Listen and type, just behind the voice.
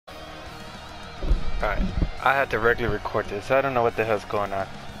Alright, I had to regularly record this. I don't know what the hell's going on.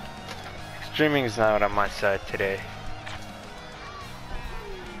 Streaming is not on my side today.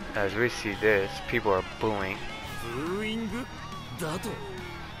 As we see this, people are booing.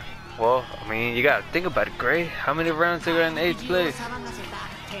 Well, I mean, you gotta think about it, Gray. How many rounds they got in 8th place?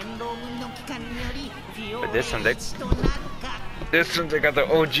 But this one, they got the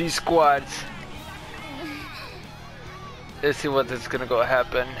OG squads. Let's see what is gonna go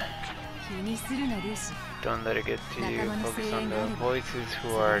happen. Don't let it get to you. Focus on the voices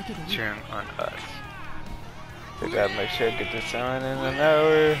who are cheering on us. So gotta make sure I get this on in an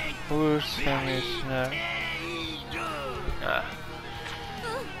hour. Who's finished now? Ah.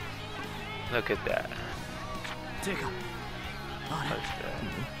 Look at that.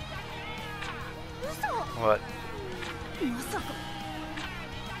 What's that? What?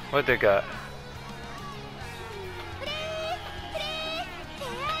 What they got?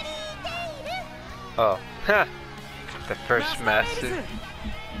 Oh, ha! The first master.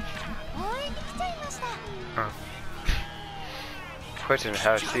 Oh. Question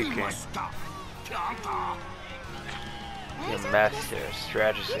how she came. The master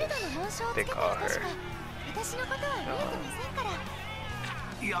strategist, they call her.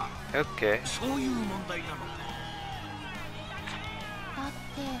 Okay. It is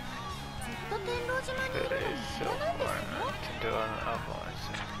so important to do an influence.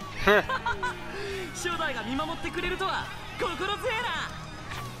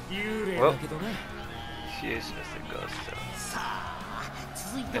 Well, she is just a ghost, so.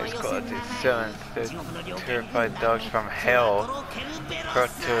 Let's call it the 7th. The terrified dogs from hell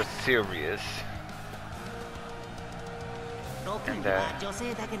brought to Sirius. And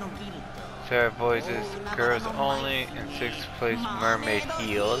Sarah voices girls only in 6th place mermaid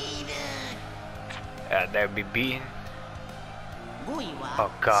heels. Yeah, that'd be beaten.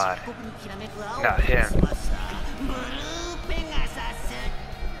 Oh god. Not him.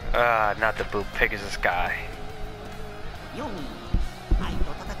 Ah, not the Blue Pegasus guy.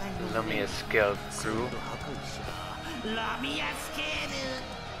 Lumia Scale Crew.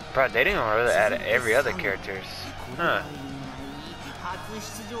 Bro, they didn't really add every other characters. Huh.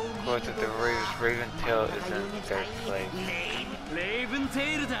 Of course, the Raventail is in 3rd place.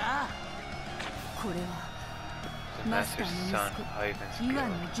 The Master's son, Ivan's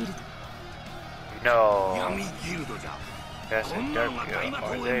guild. No. That's a dark guild.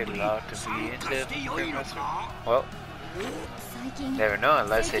 Are they allowed to be in the Professor? Well, never know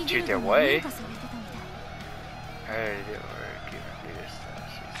unless they choose their way. I heard they were given leader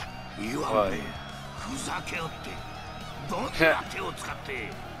statuses. Why? Of course, I'm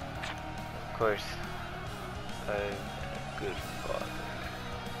a good father.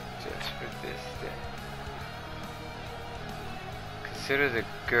 Just for this day. Consider the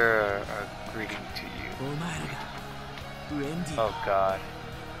girl our greeting to you. Oh god.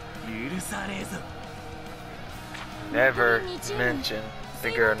 Never mention the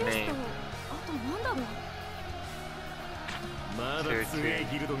girl name.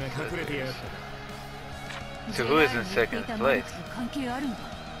 13. So who is in 2nd place?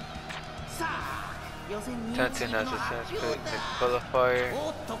 Tentin has a sense to qualifier.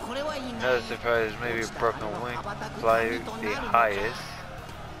 Another surprise, maybe Broken Wing fly the highest.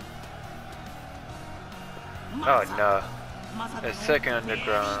 Oh no. A 2nd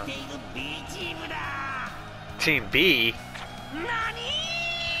underground. Team B?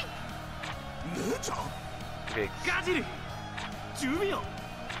 Big.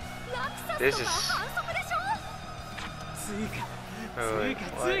 This is... Oh, wait,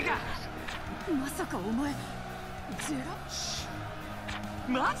 what is this?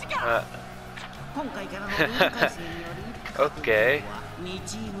 Okay.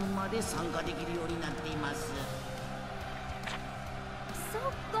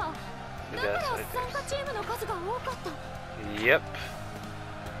 Yep.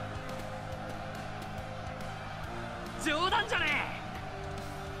 冗談じゃね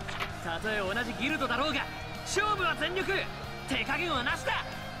え。たとえ同じギルドだろうが、勝負は全力。手加減はなしだ。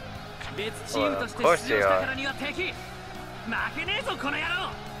別チームとして出場したからには敵。負けねえぞこの野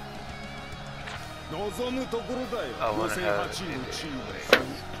郎。望むところだよ。予選8位のチーム。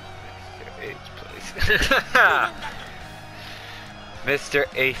Mr.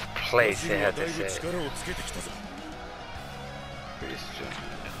 8th place, they had to say.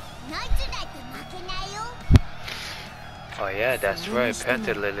 Oh yeah, that's right.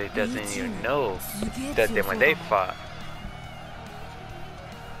 Panther Lily doesn't even know that when they fought.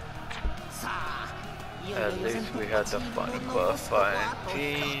 At least we had the fun qualifying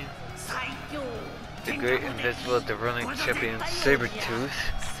team. The great invisible, the running champion Sabretooth.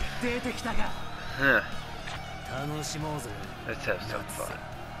 Huh. Let's have some fun.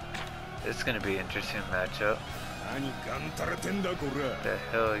 This is gonna be an interesting matchup. The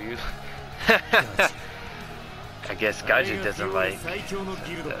hell you? I guess Gaji doesn't like.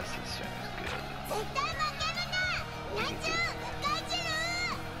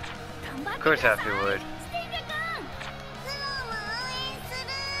 Of course, Happy would.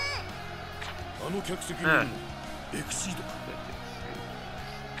 Huh.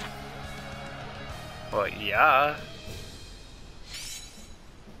 Well, yeah.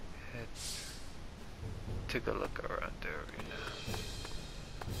 Let's take a look around the arena.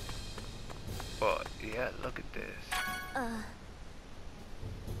 Well, yeah, look at this.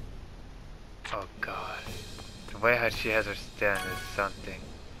 Oh god. The way how she has her stand is something.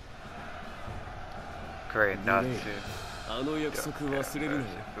 Great, not to. Of course,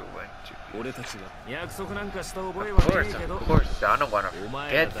 I don't want to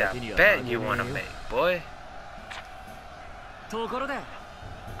forget that bet you want to make, boy.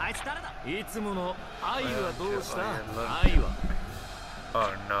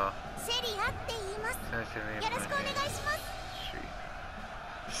 Oh no.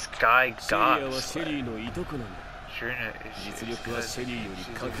 Sky God.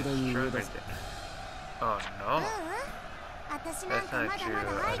 Oh no. That's not true. I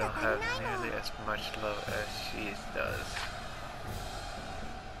don't have nearly as much love as she does.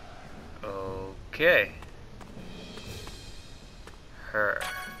 Okay. Her.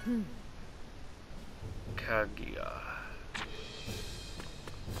 Kaguya.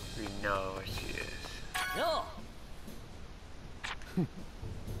 We know what she is.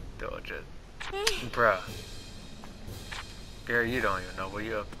 Doja. Bruh. Girl, you don't even know what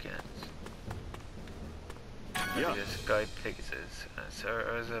you're up against. Yeah. Sky Pegasus. So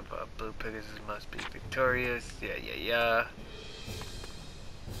Urza, but Blue Pegasus must be victorious. Yeah.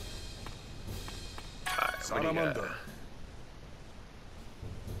 Alright, what do you got?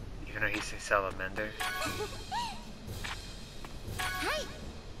 Even though he says salamander.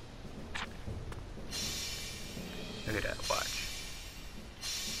 Look at that, watch.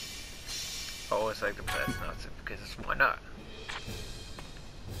 I always like the blast Nazi because why not?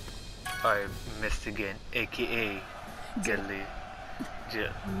 I missed again, aka Gilly.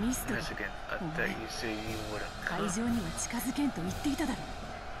 Missed again. I thought you said you wouldn't come.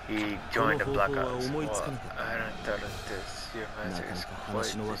 He joined the Black Ops. Well, I hadn't thought of this. Your master is quite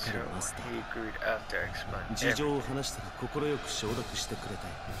distraught. He agreed after explaining everything.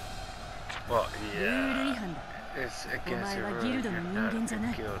 Well, yeah. It's against the rule. You're not a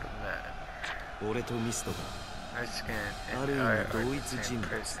guild man. Mexican and I are the same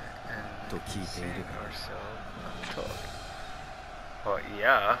person. And same or so, I'm told. Well,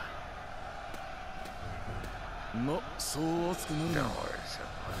 yeah. Don't worry so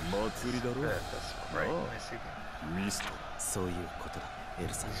much. That's right, Mexican.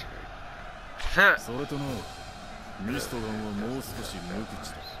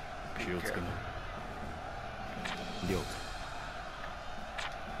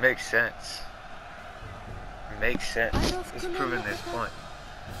 Makes sense. Makes sense. It's proven this point.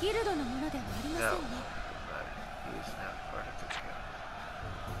 No, he's not part of the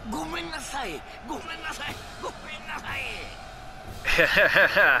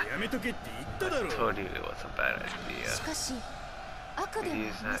I told you it was a bad idea.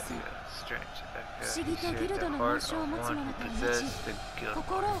 He's not you. Strange. I feel he shared the heart of one who possessed the guild.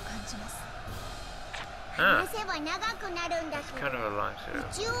 Huh. It's kind of a long show.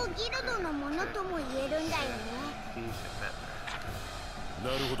 He's a member.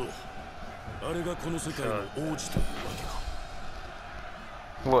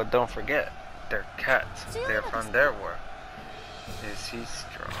 Well, don't forget, they're cats. They're from their world. Is he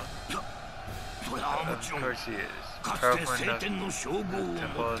strong? Of course he is. Powerful enough to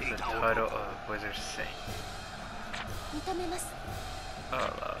hold the title of Wizard Saint.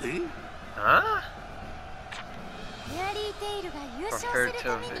 Oh, huh? Prepared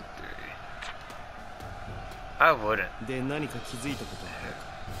to victory. I wouldn't.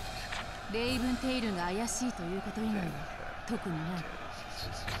 レイブンテイルが怪しいということ以外は特にない。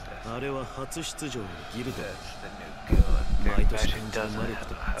あれは初出場のギルド。毎年感じる魔力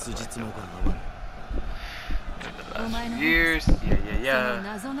と辻褄が合わない。お前のその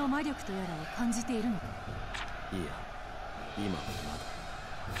謎の魔力とやらを感じているのか。いや、今はまだ。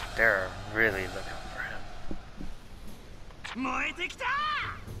They're really looking for him. 燃えてきた。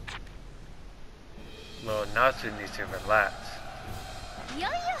Well, Natsu needs to relax. いよ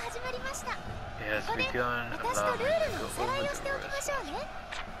いよ始まりました。ここで私とルールのおさらいをしておきましょうね。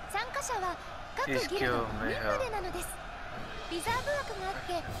参加者は各ギルド5人までなのです。リザーブ枠があっ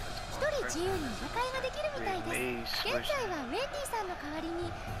て、1人自由に入れ替えができるみたいです。現在はウェンディさんの代わり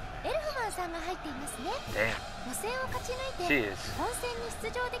にエルフマンさんが入っていますね。予選を勝ち抜いて本戦に出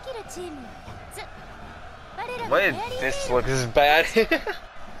場できるチームは8つ。我らがフェアリーテイルさすがです。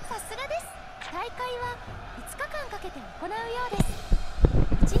大会は5日間かけて行うようで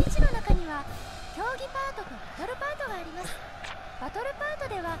す。1日の中には競技パートとバトルパートがあります。バトルパー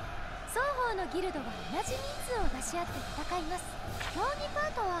トでは双方のギルドが同じ人数を出し合って戦います。競技パ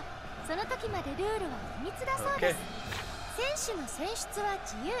ートはその時までルールは秘密だそうです。選手の選出は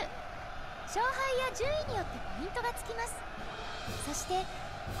自由。勝敗や順位によってポイントがつきます。そして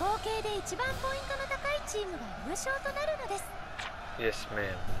合計で一番ポイントの高いチームが優勝となるのです。 Yes,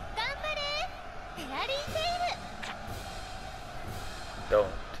 ma'am. 頑張れフェアリーテイル。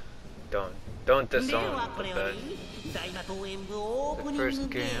 Don't disown the first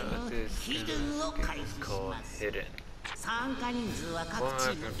game of this is called Hidden. 参加人数は各チ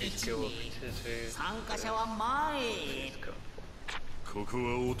ーム1名。参加者は前へ。ここ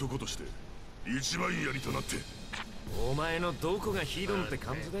は男として一番槍となって。お前のどこがヒドンって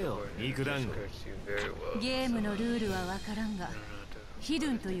感じだよ、肉団子。ゲームのルールはわからんが、ヒド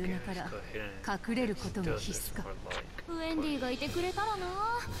ゥンという名から隠れることが必須か。ウェンディがいてくれたらな。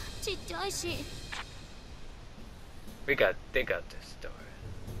ちっちゃいし。They got this door.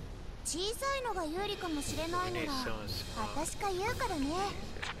 小さいのが有利かもしれないなら私か言うからね。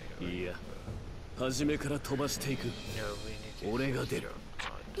いや、初めから飛ばしていく。俺が出る。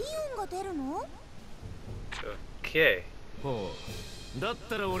リオンが出るの？ Okay. ほう、だっ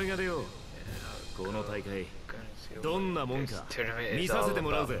たら俺が出よう。この大会どんなもんか見させて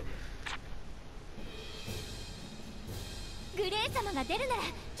もらうぜ。グレー様が出るなら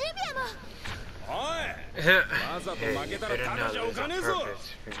準備はもう。おい、わざと負けたらただじゃおかねえぞ。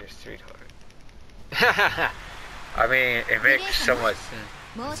I mean, it makes so much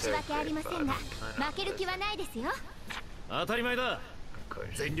sense. 申し訳ありませんが負ける気はないですよ。当たり前だ。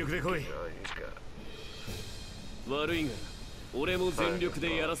全力で来い。悪いが俺も全力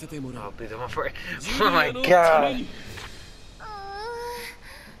でやらせてもらう。 I'll be the one for it. Oh my god.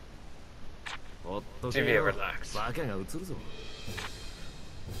 おっと Jimmy, relax. バカが映るぞ。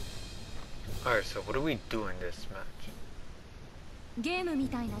 Alright, so what do we do in this match? ゲームみ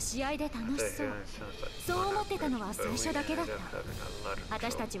たいな試合で楽しそう。そう思ってたのは最初だけだった。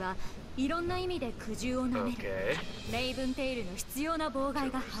私たちはいろんな意味で苦渋をなめる。レイブンテイルの必要な妨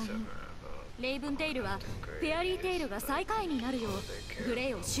害が反映。レイブンテイルはフェアリーテイルが最下位になるようグ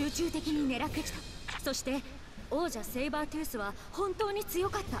レーを集中的に狙ってきた。そして王者セイバートゥースは本当に強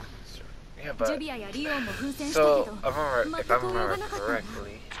かった。ジュビアやリオンも奮戦したけど全く及ばなかったんだ。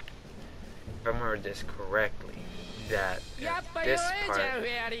If I remember this correctly, that this part,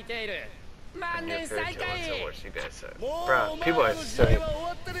 I knew Fairy Tail was what you guys said. Bro, people are saying.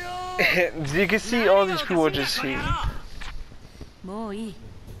 You can see all these people are just see. もういい。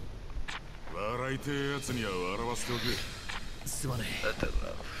笑いてえやつには笑わせておく。すまねえ。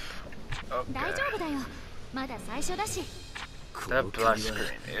大丈夫だよ。まだ最初だし。That black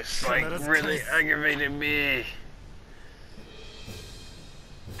screen is like really aggravating me.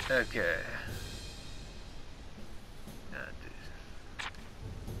 Okay.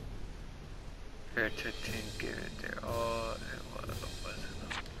 Fair 15 give it their all and what was it?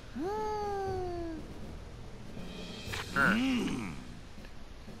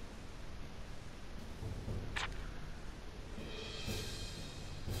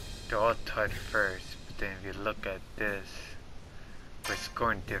 They're all tied first, but then if you look at this, we're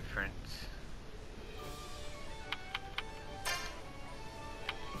scoring difference.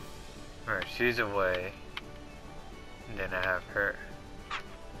 Alright, she's away. And then I have her.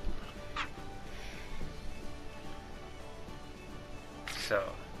 So,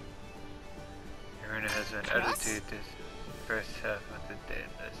 Irina has an attitude this first half of the day.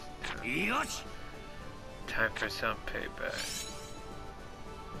 Let's do it. Time for some payback.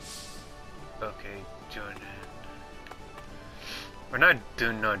 Okay, join in. We're not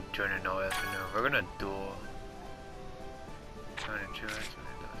doing no joining no afternoon. We're gonna duel.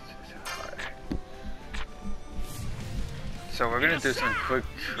 So we're gonna do some quick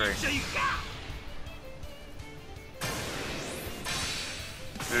training.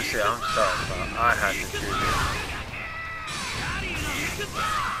 Lucy, I'm sorry, but I had to do this.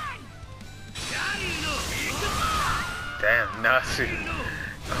 Damn, Nasu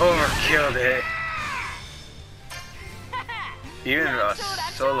overkilled it. Even a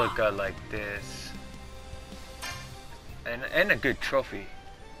solo guy like this, and a good trophy.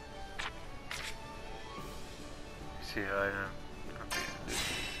 See how I'm beating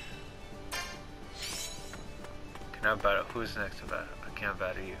Lucy. Can I battle? Who's next to battle? I can't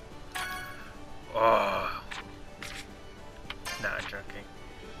battle you. Oh. Not joking.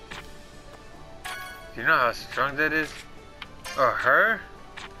 Do you know how strong that is? Oh, her?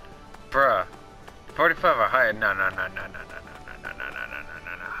 Bruh. 45 or higher? No.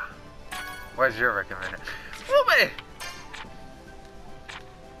 What's your recommended? Woman!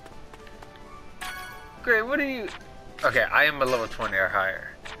 Great, what are you... Okay, I am a level 20 or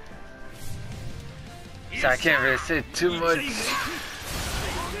higher. So I can't really say too much.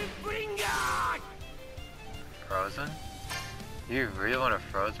 Frozen? You really want to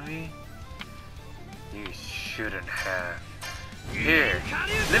froze me? You shouldn't have. Here,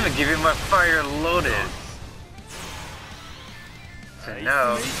 let me give you my Fire Lotus. So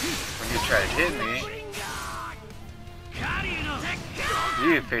now, when you try to hit me,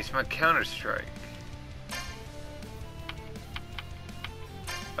 you face my Counter Strike.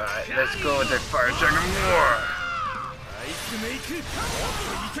 Alright, let's go with the Fire Dragon more!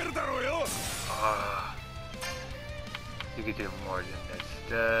 You can do more than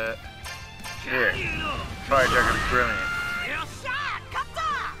this. Here, Fire Dragon Brilliant.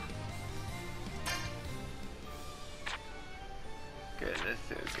 Good, let's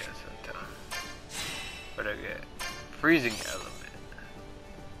do it again sometime. What do I get? Freezing Element.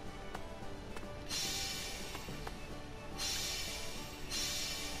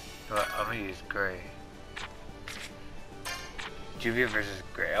 Well, I'm gonna use Gray. Juvia versus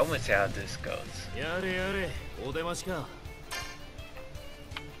Gray. I wanna see how this goes.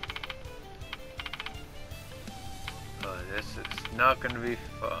 Oh, this is not gonna be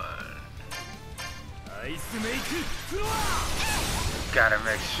fun. Gotta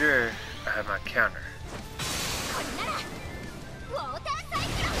make sure I have my counter.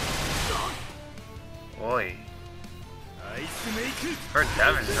 Oi. Her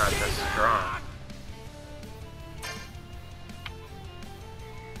damage is not that strong.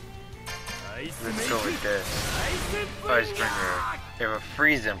 Let's go with this. Ice Bringer. It will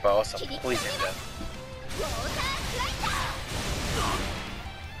freeze them, but also poison them.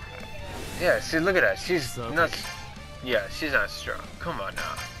 Yeah, see, look at that. She's not. Yeah, she's not strong. Come on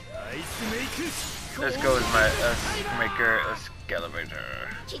now. Let's go with my Maker Excalibur.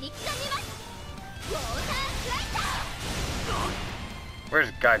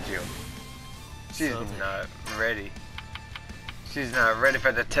 Where's Gaju? She's not ready. She's not ready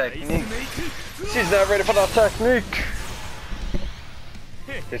for the technique. She's not ready for the technique.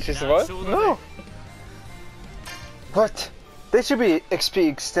 Did she survive? No. What? They should be XP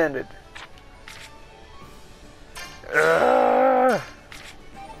extended.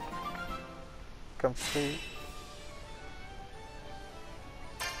 Complete.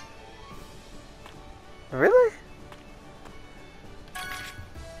 Really?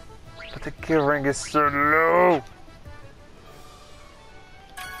 But the kill rank is so low.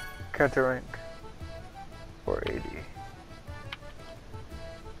 Counter rank 480.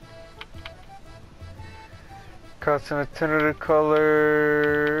 Custom alternative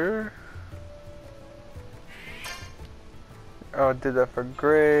color. Oh, I did that for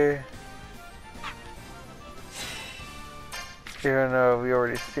gray. Even though we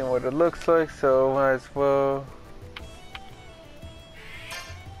already seen what it looks like, so might as well.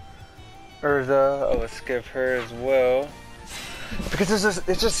 Urza, I will skip her as well. Because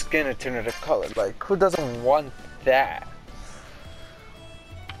it's just skin alternative color. Like, who doesn't want that?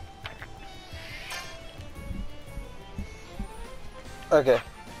 Okay.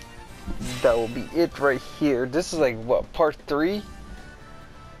 That will be it right here. This is like, what, part 3?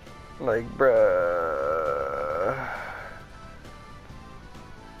 Like, bruh.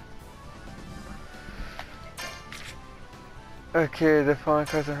 Okay, the font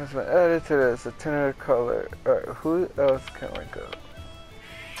custom has been added to this alternative color. Alright, who else can rank up?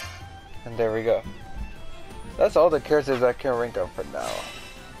 And there we go. That's all the characters I can rank up for now.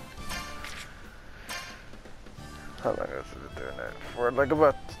 How long is it doing that? For like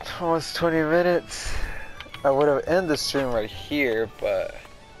about almost 20 minutes. I would have ended the stream right here, but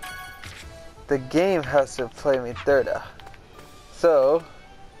the game has to play me third. So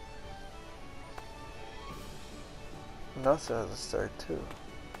Nasa has a story too.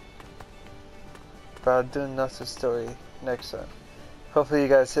 But I'll do Nasa's story next time. Hopefully you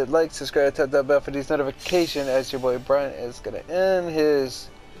guys hit like, subscribe, tap that bell for these notifications as your boy Brian is gonna end his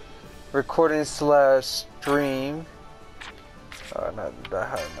recording / stream. Not that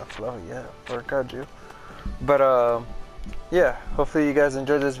high enough level yet for Gaju. But yeah, hopefully you guys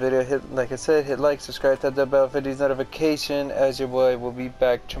enjoyed this video. Hit, like I said, hit like, subscribe, tap that bell for these notifications as your boy will be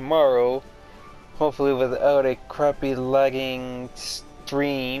back tomorrow. Hopefully without a crappy lagging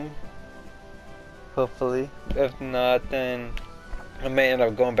stream. Hopefully. If not, then I may end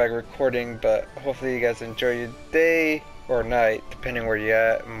up going back recording, but hopefully you guys enjoy your day or night, depending where you're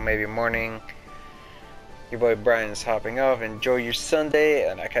at, maybe morning. Your boy Brian is hopping off. Enjoy your Sunday,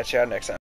 and I'll catch you out next time.